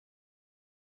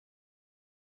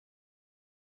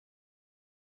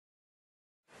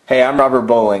Hey, I'm Robert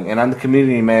Bowling, and I'm the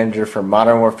Community Manager for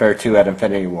Modern Warfare 2 at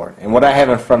Infinity Ward. And what I have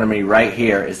in front of me right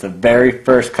here is the very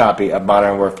first copy of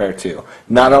Modern Warfare 2.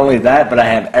 Not only that, but I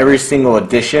have every single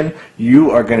edition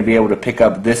you are going to be able to pick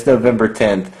up this November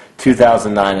 10th,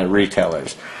 2009 at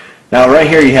retailers. Now, right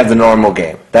here you have the normal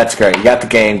game. That's great. You got the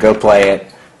game. Go play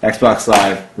it. Xbox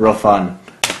Live. Real fun.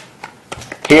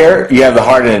 Here you have the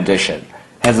Hardened Edition.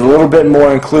 Has a little bit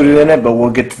more included in it, but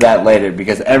we'll get to that later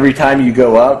because every time you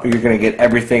go up, you're going to get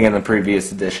everything in the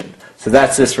previous edition. So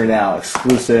that's this for now.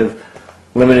 Exclusive,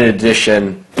 limited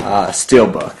edition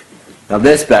Steelbook. Now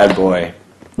this bad boy,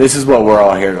 this is what we're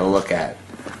all here to look at.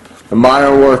 The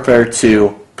Modern Warfare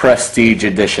 2 Prestige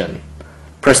Edition.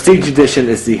 Prestige Edition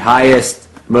is the highest,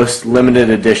 most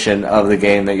limited edition of the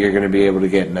game that you're going to be able to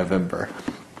get in November.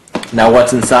 Now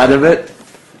what's inside of it?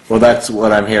 Well, that's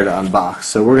what I'm here to unbox.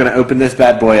 So we're going to open this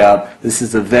bad boy up. This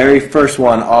is the very first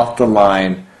one off the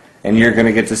line, and you're going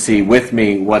to get to see with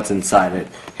me what's inside it.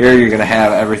 Here you're going to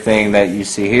have everything that you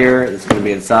see here. It's going to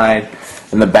be inside.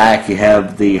 In the back you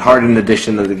have the Hardened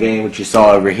Edition of the game, which you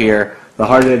saw over here. The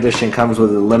Hardened Edition comes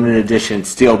with a limited edition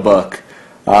Steelbook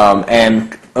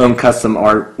and custom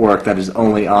artwork that is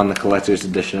only on the Collector's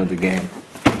Edition of the game.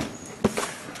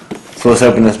 So let's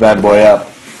open this bad boy up.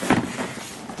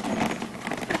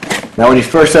 Now when you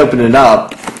first open it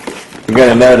up, you're going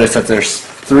to notice that there's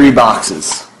 3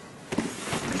 boxes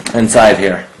inside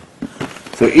here.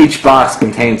 So each box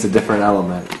contains a different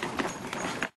element.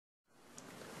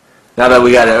 Now that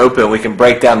we got it open, we can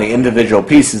break down the individual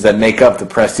pieces that make up the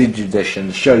Prestige Edition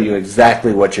to show you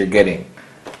exactly what you're getting.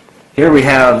 Here we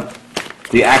have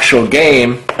the actual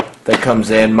game that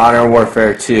comes in, Modern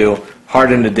Warfare 2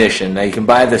 Hardened Edition. Now you can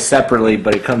buy this separately,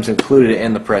 but it comes included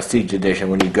in the Prestige Edition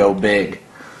when you go big.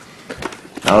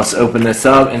 Now let's open this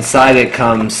up. Inside it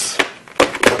comes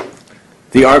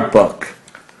the art book.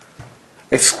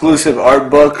 Exclusive art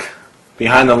book,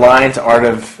 Behind the Lines, Art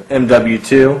of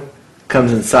MW2.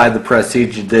 Comes inside the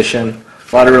Prestige Edition.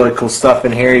 A lot of really cool stuff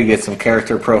in here. You get some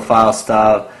character profile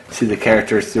stuff, see the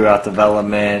characters throughout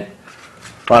development.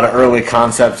 A lot of early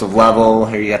concepts of level.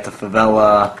 Here you got the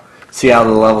favela. See how the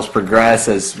levels progress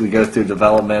as we go through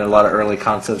development. A lot of early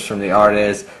concepts from the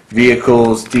artist.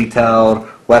 Vehicles, detailed,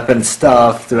 weapon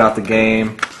stuff throughout the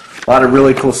game. A lot of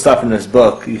really cool stuff in this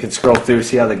book. You can scroll through,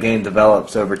 see how the game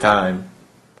develops over time.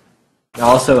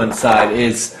 Also inside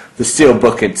is the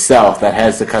Steelbook itself that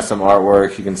has the custom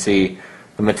artwork. You can see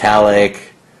the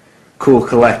metallic, cool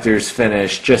collector's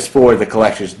finish just for the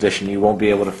collector's edition. You won't be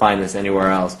able to find this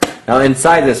anywhere else. Now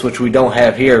inside this, which we don't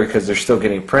have here because they're still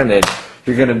getting printed,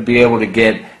 you're going to be able to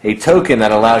get a token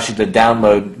that allows you to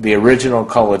download the original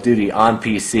Call of Duty on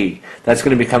PC. That's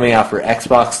going to be coming out for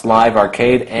Xbox Live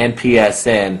Arcade and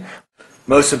PSN.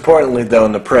 Most importantly though,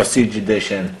 in the Prestige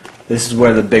Edition, this is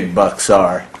where the big bucks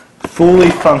are.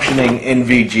 Fully functioning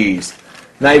NVGs.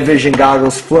 Night vision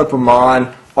goggles, flip them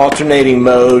on, alternating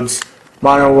modes,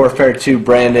 Modern Warfare 2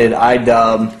 branded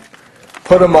iDub.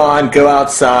 Put them on, go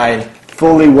outside,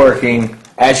 fully working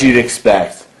as you'd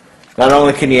expect. Not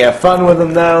only can you have fun with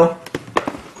them though,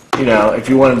 you know, if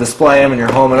you want to display them in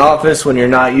your home and office when you're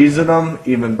not using them,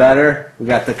 even better. We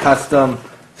got the custom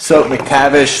Soap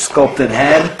McTavish sculpted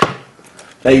head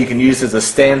that you can use as a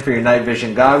stand for your night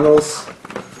vision goggles.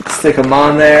 Stick them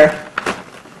on there,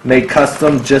 made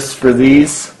custom just for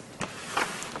these.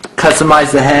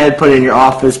 Customize the head, put it in your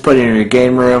office, put it in your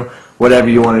game room, whatever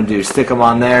you want to do. Stick them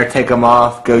on there, take them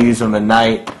off, go use them at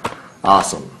night.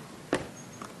 Awesome.